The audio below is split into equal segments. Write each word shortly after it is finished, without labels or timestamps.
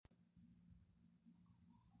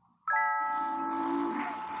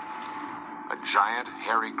giant,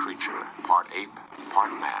 hairy creature, part ape,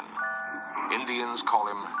 part man. Indians call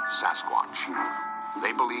him Sasquatch.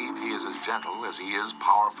 They believe he is as gentle as he is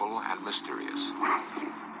powerful and mysterious.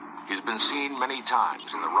 He's been seen many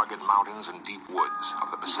times in the rugged mountains and deep woods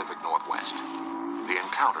of the Pacific Northwest. The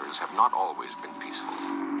encounters have not always been peaceful.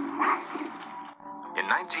 In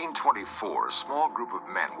 1924, a small group of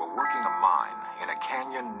men were working a mine in a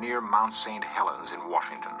canyon near Mount St. Helens in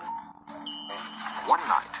Washington. One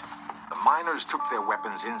night, the miners took their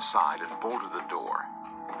weapons inside and bolted the door.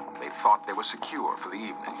 They thought they were secure for the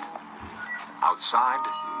evening. Outside,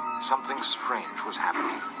 something strange was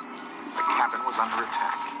happening. The cabin was under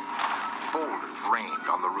attack. Boulders rained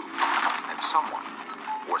on the roof, and someone,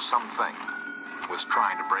 or something, was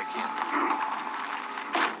trying to break in.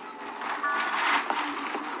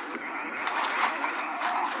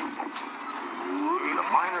 The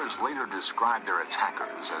miners later described their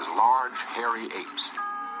attackers as large, hairy apes.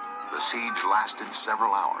 The siege lasted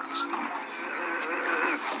several hours.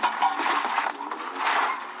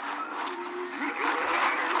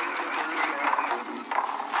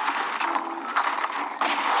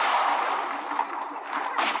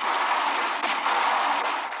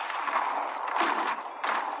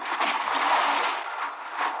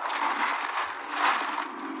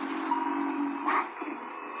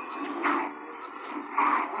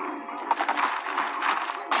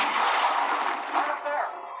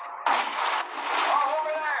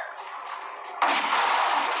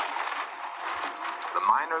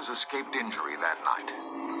 Escaped injury that night.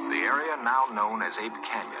 The area now known as Ape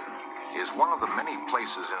Canyon is one of the many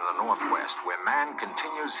places in the Northwest where man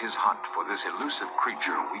continues his hunt for this elusive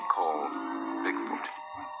creature we call Bigfoot.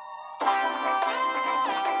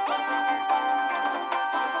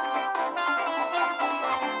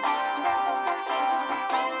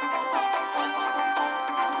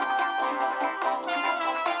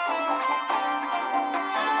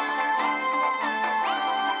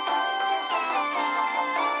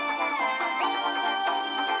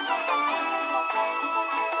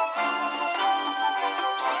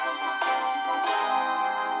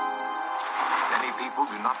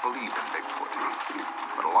 Believe in Bigfoot,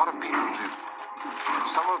 but a lot of people do, and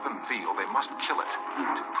some of them feel they must kill it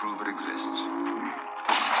to prove it exists.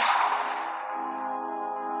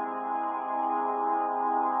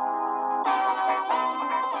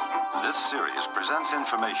 This series presents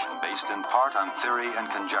information based in part on theory and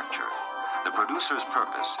conjecture. The producer's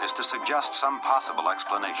purpose is to suggest some possible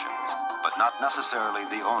explanations, but not necessarily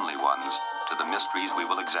the only ones, to the mysteries we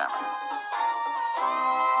will examine.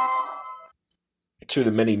 To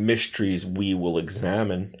the many mysteries we will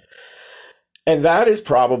examine. And that is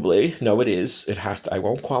probably, no, it has to, I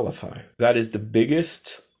won't qualify. That is the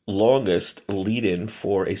biggest, longest lead-in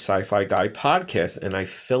for a Sci-Fi Guy podcast. And I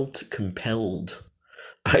felt compelled.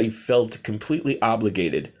 I felt completely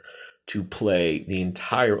obligated to play the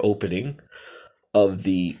entire opening of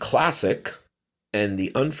the classic and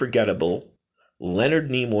the unforgettable Leonard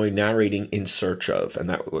Nimoy narrating In Search Of. And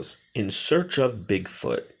that was In Search of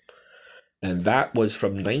Bigfoot. And that was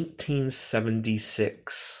from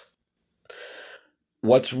 1976.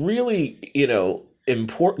 What's really,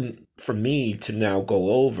 important for me to now go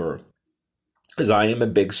over is I am a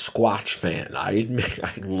big Squatch fan. I admit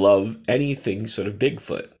I love anything sort of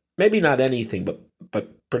Bigfoot. Maybe not anything, but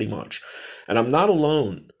pretty much. And I'm not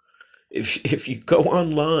alone. If you go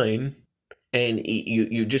online and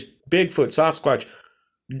you just Bigfoot, Sasquatch,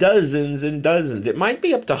 dozens and dozens, it might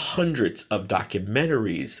be up to hundreds of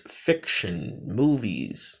documentaries, fiction,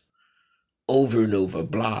 movies, over and over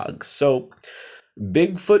blogs. So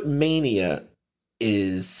Bigfoot mania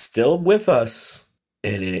is still with us,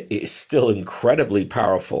 and it is still incredibly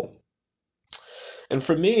powerful. And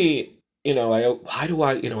for me, I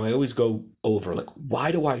always go over,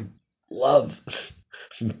 why do I love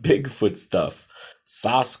Bigfoot stuff,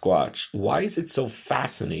 Sasquatch? Why is it so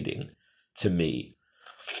fascinating to me?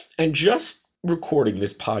 And just recording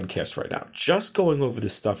this podcast right now, just going over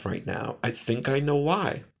this stuff right now, I think I know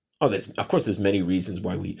why. Oh, there's many reasons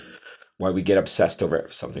why we get obsessed over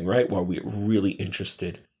something, right? Why we're really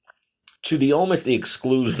interested, to the almost the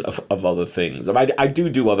exclusion of other things. I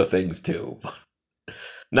do other things too.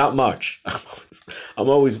 Not much. I'm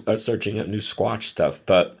always searching out new Squatch stuff.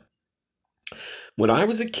 But when I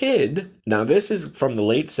was a kid, now this is from the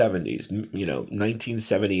late 70s,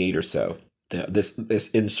 1978 or so. This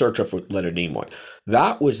In Search Of with Leonard Nimoy.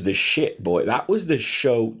 That was the shit, boy. That was the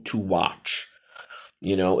show to watch.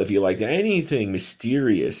 If you liked anything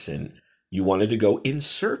mysterious and you wanted to go in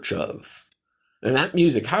search of, And that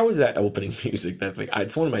music, how is that opening music? That thing,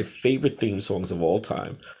 it's one of my favorite theme songs of all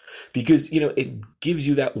time because, it gives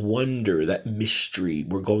you that wonder, that mystery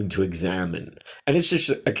we're going to examine. And it's just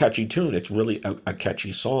a catchy tune. It's really a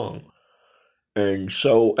catchy song. And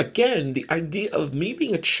so, again, the idea of me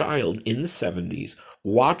being a child in the 70s,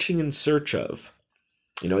 watching In Search Of,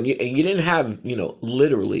 and you didn't have,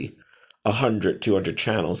 literally 100, 200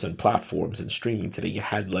 channels and platforms and streaming today. You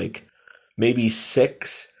had like maybe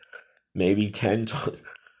 6, maybe 10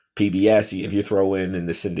 PBS if you throw in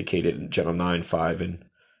the syndicated Channel 9, 5, and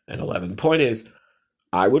 11. The point is,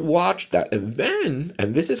 I would watch that. And then,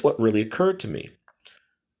 and this is what really occurred to me,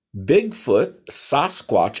 Bigfoot,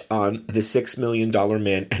 Sasquatch on The $6 Million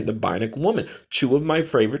Man and The Bionic Woman. 2 of my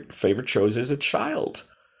favorite shows as a child.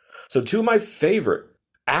 So 2 of my favorite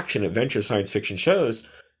action, adventure, science fiction shows,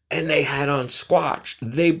 and they had on Squatch.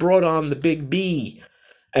 They brought on the Big B.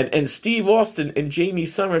 And Steve Austin and Jamie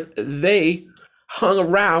Summers, they hung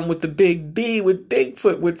around with the Big B, with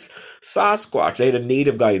Bigfoot, with Sasquatch. They had a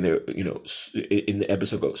native guy in there, in the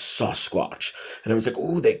episode goes, Sasquatch. And I was like,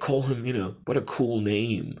 oh, they call him, what a cool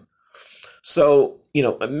name. So,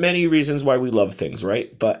 many reasons why we love things,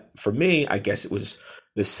 right? But for me, I guess it was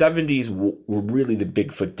the 70s were really the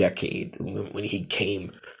Bigfoot decade when he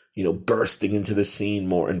came, bursting into the scene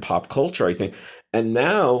more in pop culture, I think. And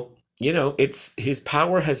now, it's his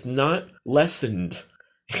power has not lessened.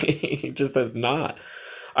 It just has not.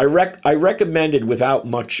 I recommended without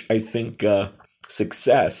much, I think,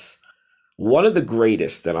 success. One of the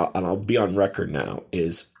greatest, and I'll be on record now,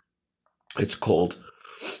 it's called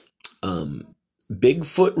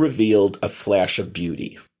Bigfoot Revealed a Flash of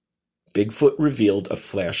Beauty. Bigfoot Revealed a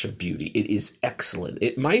Flash of Beauty. It is excellent.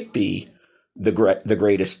 It might be the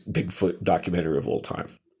greatest Bigfoot documentary of all time.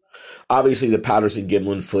 Obviously, the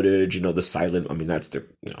Patterson-Gimlin footage, the silent. I mean, that's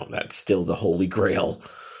that's still the Holy Grail,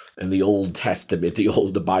 and the Old Testament,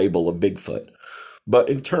 the Bible of Bigfoot. But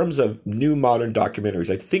in terms of new modern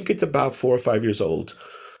documentaries, I think it's about 4 or 5 years old.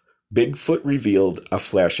 Bigfoot Revealed a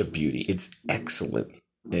Flash of Beauty. It's excellent,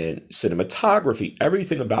 and cinematography,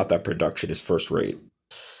 everything about that production is first rate.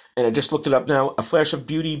 And I just looked it up now. A Flash of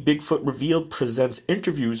Beauty, Bigfoot Revealed presents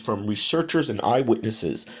interviews from researchers and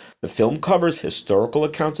eyewitnesses. The film covers historical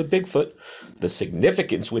accounts of Bigfoot, the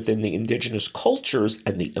significance within the indigenous cultures,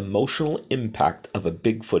 and the emotional impact of a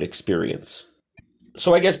Bigfoot experience.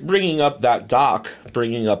 So I guess bringing up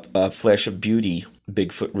A Flash of Beauty,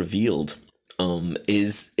 Bigfoot Revealed,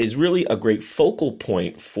 is really a great focal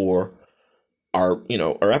point for our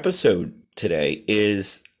episode today.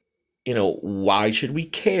 Is why should we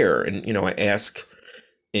care? And, I ask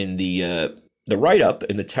in the write-up,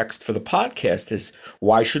 in the text for the podcast, is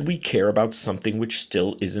why should we care about something which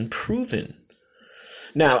still isn't proven?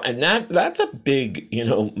 Now, and that's a big,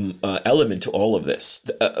 element to all of this.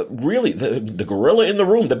 Really, the gorilla in the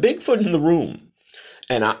room, the Bigfoot in the room.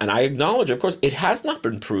 And I acknowledge, of course, it has not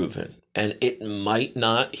been proven. And it might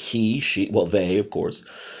not, they, of course,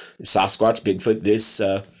 Sasquatch, Bigfoot, this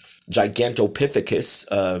Gigantopithecus,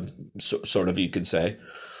 sort of, you could say,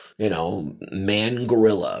 man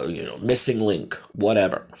gorilla, missing link,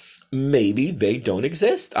 whatever. Maybe they don't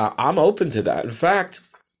exist. I'm open to that. In fact,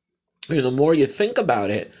 the more you think about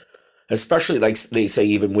it, especially like they say,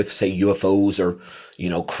 even with, say, UFOs or,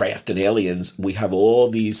 craft and aliens, we have all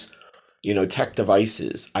these, tech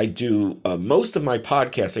devices. I do most of my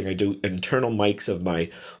podcasting, I do internal mics of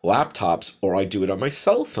my laptops, or I do it on my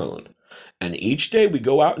cell phone. And each day we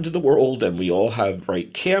go out into the world and we all have,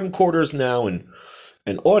 camcorders now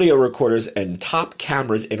and audio recorders and top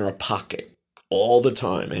cameras in our pocket all the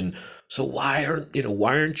time. And so why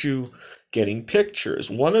aren't you getting pictures?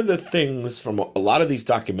 One of the things from a lot of these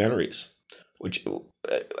documentaries, which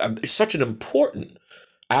is such an important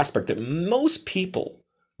aspect that most people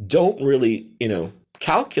don't really,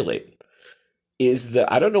 calculate, is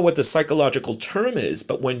that, I don't know what the psychological term is,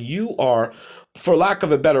 but when you are, for lack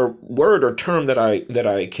of a better word or term that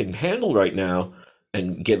I can handle right now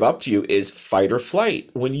and give up to you, is fight or flight.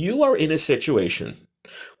 When you are in a situation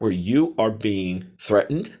where you are being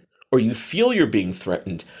threatened or you feel you're being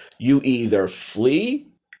threatened, you either flee,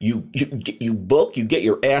 you get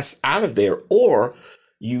your ass out of there, or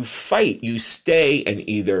you fight, you stay and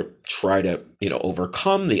either try to,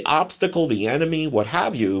 overcome the obstacle, the enemy, what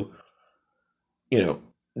have you.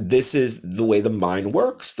 This is the way the mind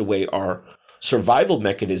works, the way our survival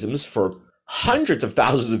mechanisms for hundreds of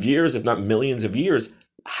thousands of years, if not millions of years,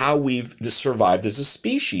 how we've survived as a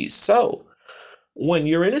species. So when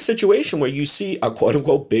you're in a situation where you see a quote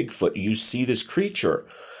unquote Bigfoot, you see this creature,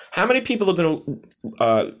 how many people are going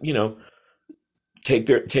to,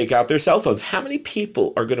 take out their cell phones? How many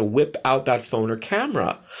people are going to whip out that phone or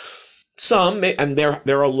camera? Some, and there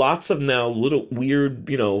are lots of now little weird,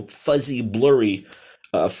 fuzzy, blurry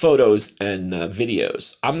photos and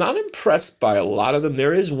videos. I'm not impressed by a lot of them.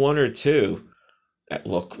 There is one or two that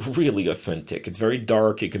look really authentic. It's very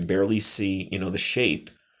dark. You can barely see, the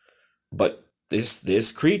shape. But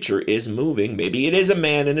this creature is moving. Maybe it is a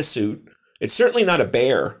man in a suit. It's certainly not a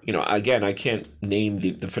bear. Again, I can't name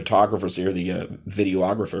the photographers here, the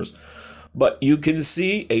videographers. But you can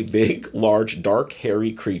see a big, large, dark,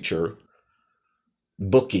 hairy creature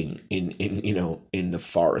booking in the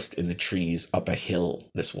forest, in the trees, up a hill,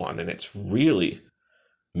 this one. And it's really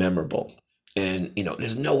memorable. And,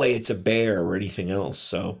 there's no way it's a bear or anything else.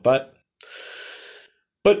 So, but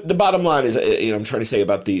the bottom line is, I'm trying to say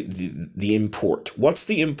about the import. What's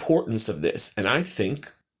the importance of this? And I think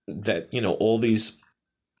that, all these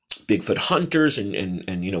Bigfoot hunters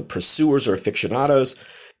and pursuers or aficionados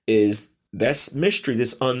is this mystery,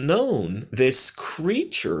 this unknown, this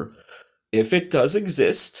creature, if it does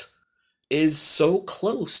exist, is so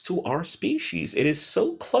close to our species. It is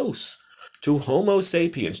so close to Homo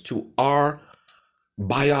sapiens, to our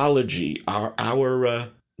biology, our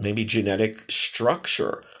maybe genetic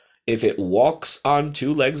structure. If it walks on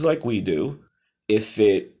two legs like we do, if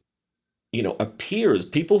it, appears,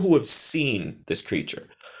 people who have seen this creature,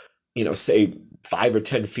 say 5 or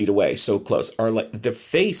 10 feet away, so close, are like, the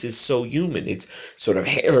face is so human. It's sort of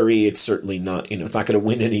hairy. It's certainly not, it's not going to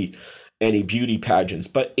win any beauty pageants,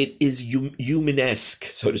 but it is humanesque,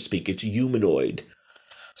 so to speak. It's humanoid.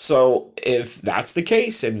 So if that's the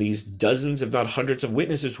case, and these dozens, if not hundreds of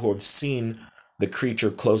witnesses who have seen the creature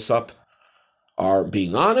close up are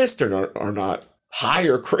being honest or are not high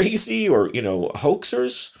or crazy or,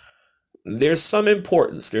 hoaxers, there's some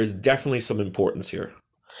importance. There's definitely some importance here.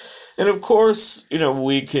 And of course,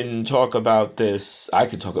 we can talk about this. I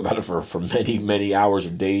could talk about it for many, many hours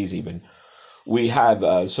or days even. We have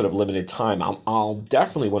sort of limited time. I'll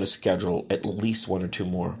definitely want to schedule at least 1 or 2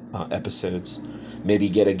 more episodes. Maybe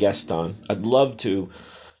get a guest on. I'd love to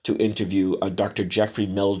interview Dr. Jeffrey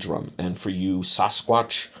Meldrum. And for you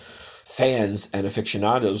Sasquatch fans and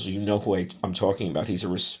aficionados, you know who I'm talking about. He's a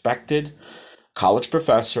respected college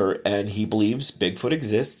professor, and he believes Bigfoot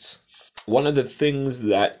exists. One of the things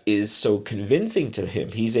that is so convincing to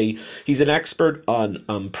him, he's an expert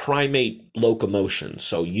on primate locomotion,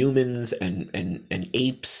 so humans and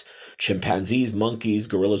apes, chimpanzees, monkeys,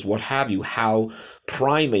 gorillas, what have you, how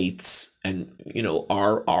primates and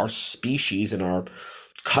our species and our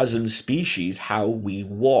cousin species, how we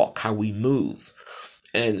walk, how we move.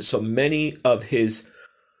 And so many of his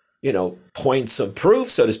points of proof,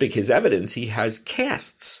 so to speak, his evidence, he has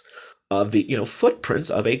casts of the, footprints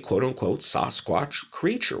of a quote-unquote Sasquatch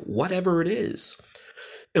creature, whatever it is.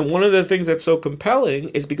 And one of the things that's so compelling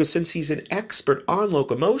is because since he's an expert on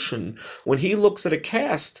locomotion, when he looks at a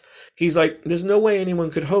cast, he's like, there's no way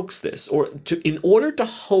anyone could hoax this. Or in order to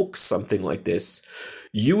hoax something like this,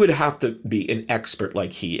 you would have to be an expert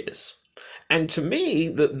like he is. And to me,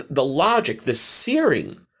 the logic, the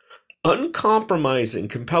searing, uncompromising,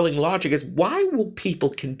 compelling logic is, why will people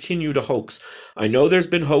continue to hoax? I know there's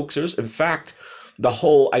been hoaxers. In fact, the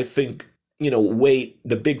whole, I think, way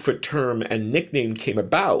the Bigfoot term and nickname came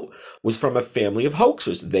about was from a family of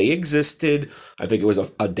hoaxers. They existed. I think it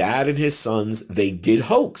was a dad and his sons. They did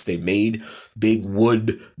hoax. They made big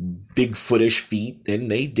wood, Bigfootish feet, and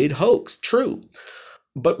they did hoax. True.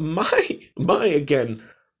 But my again,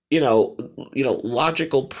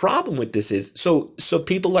 logical problem with this is, so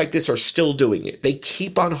people like this are still doing it. They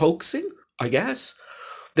keep on hoaxing, I guess.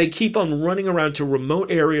 They keep on running around to remote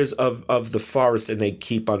areas of the forest and they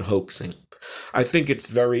keep on hoaxing. I think it's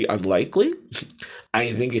very unlikely. I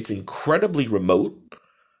think it's incredibly remote.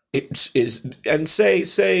 It is, and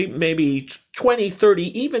say maybe 20,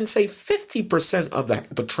 30, even say 50% of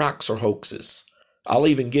the tracks are hoaxes. I'll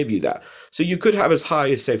even give you that. So you could have as high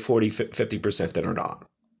as say 40, 50% that are not.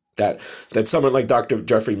 That someone like Dr.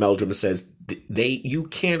 Jeffrey Meldrum says, you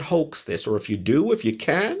can't hoax this, or if you do, if you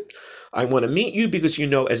can, I want to meet you because you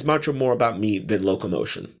know as much or more about me than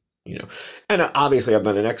locomotion. And obviously I'm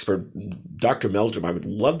not an expert. Dr. Meldrum, I would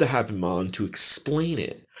love to have him on to explain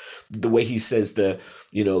it. The way he says the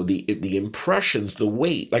impressions, the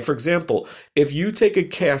weight. Like, for example, if you take a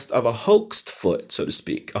cast of a hoaxed foot, so to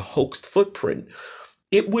speak, a hoaxed footprint,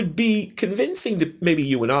 it would be convincing to maybe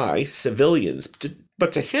you and I, civilians,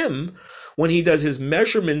 but to him, when he does his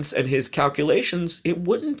measurements and his calculations, it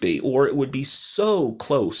wouldn't be, or it would be so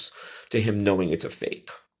close to him knowing it's a fake.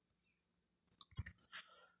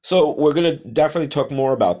 So we're going to definitely talk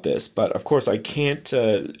more about this, but of course I can't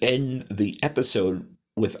end the episode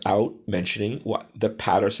without mentioning what the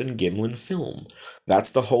Patterson-Gimlin film.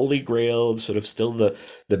 That's the Holy Grail, sort of still the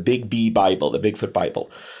Big B Bible, the Bigfoot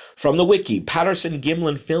Bible. From the wiki,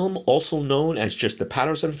 Patterson-Gimlin film, also known as just the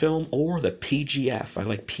Patterson film or the PGF, I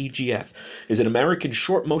like PGF, is an American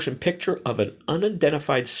short motion picture of an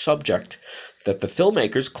unidentified subject that the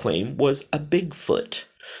filmmakers claim was a Bigfoot.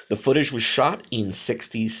 The footage was shot in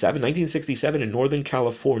 1967 in Northern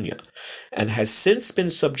California and has since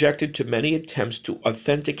been subjected to many attempts to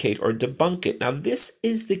authenticate or debunk it. Now, this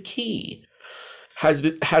is the key.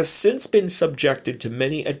 Has since been subjected to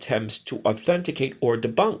many attempts to authenticate or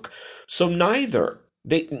debunk. So no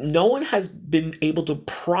one has been able to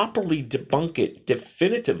properly debunk it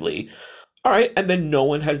definitively. All right, and then no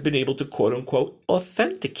one has been able to quote unquote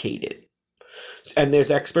authenticate it. And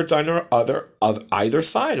there's experts on either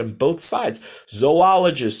side, on both sides.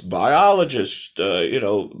 Zoologists, biologists,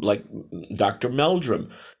 like Dr. Meldrum.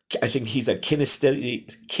 I think he's a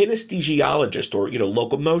kinesthesiologist or,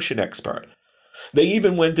 locomotion expert. They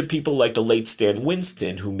even went to people like the late Stan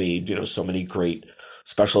Winston, who made, so many great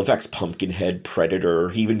special effects, Pumpkinhead, Predator.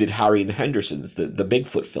 He even did Harry and the Hendersons, the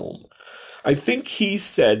Bigfoot film. I think he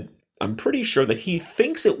said, I'm pretty sure that he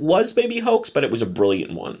thinks it was maybe hoax, but it was a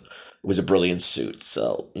brilliant one. It was a brilliant suit.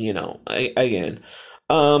 So, the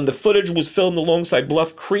footage was filmed alongside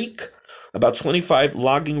Bluff Creek, about 25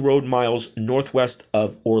 logging road miles northwest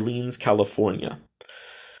of Orleans, California.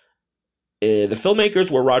 The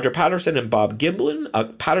filmmakers were Roger Patterson and Bob Gimlin.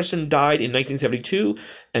 Patterson died in 1972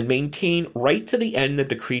 and maintained right to the end that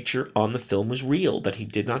the creature on the film was real, that he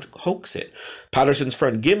did not hoax it. Patterson's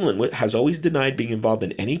friend Gimlin has always denied being involved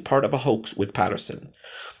in any part of a hoax with Patterson.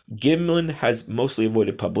 Gimlin has mostly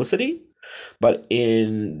avoided publicity, but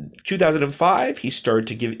in 2005, he started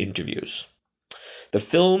to give interviews. The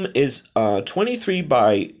film is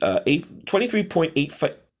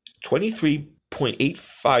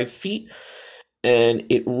 23.85 feet, and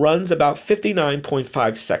it runs about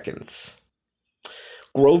 59.5 seconds.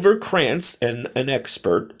 Grover Krantz, an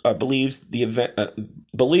expert, believes that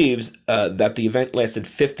the event lasted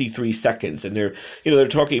 53 seconds, and they're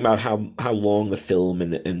talking about how long the film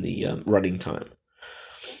and the running time.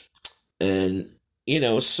 And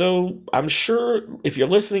so I'm sure if you're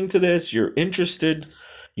listening to this, you're interested.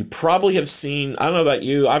 You probably have seen, I don't know about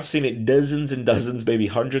you, I've seen it dozens and dozens, maybe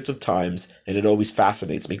hundreds of times, and it always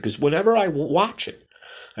fascinates me because whenever I watch it,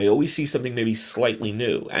 I always see something maybe slightly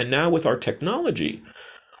new. And now with our technology,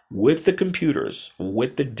 with the computers,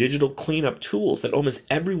 with the digital cleanup tools that almost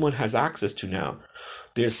everyone has access to now,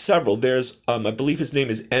 there's several. There's, I believe his name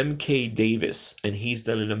is M.K. Davis, and he's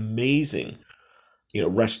done an amazing,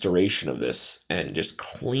 restoration of this and just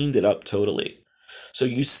cleaned it up totally. So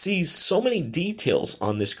you see so many details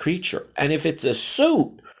on this creature. And if it's a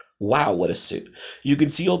suit, wow, what a suit. You can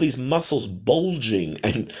see all these muscles bulging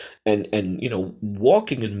and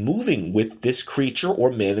walking and moving with this creature or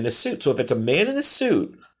man in a suit. So if it's a man in a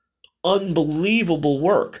suit, unbelievable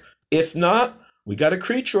work. If not, we got a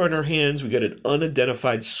creature on our hands. We got an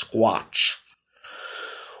unidentified Squatch.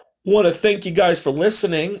 Want to thank you guys for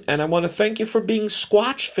listening, and I want to thank you for being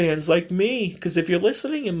Squatch fans like me, because if you're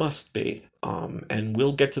listening, you must be. And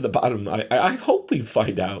we'll get to the bottom. I hope we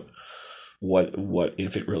find out what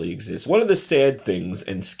if it really exists. One of the sad things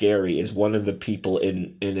and scary is one of the people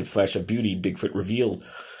in A Flash of Beauty, Bigfoot Revealed,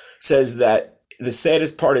 says that the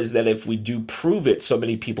saddest part is that if we do prove it, so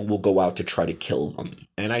many people will go out to try to kill them.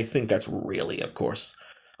 And I think that's really, of course,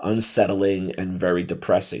 unsettling and very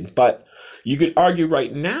depressing. But you could argue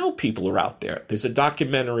right now people are out there. There's a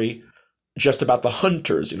documentary just about the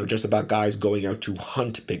hunters, just about guys going out to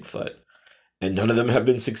hunt Bigfoot. And none of them have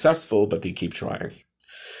been successful, but they keep trying.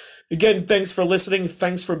 Again, thanks for listening.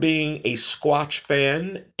 Thanks for being a Squatch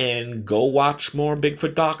fan. And go watch more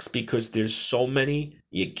Bigfoot docs because there's so many,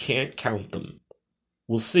 you can't count them.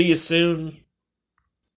 We'll see you soon.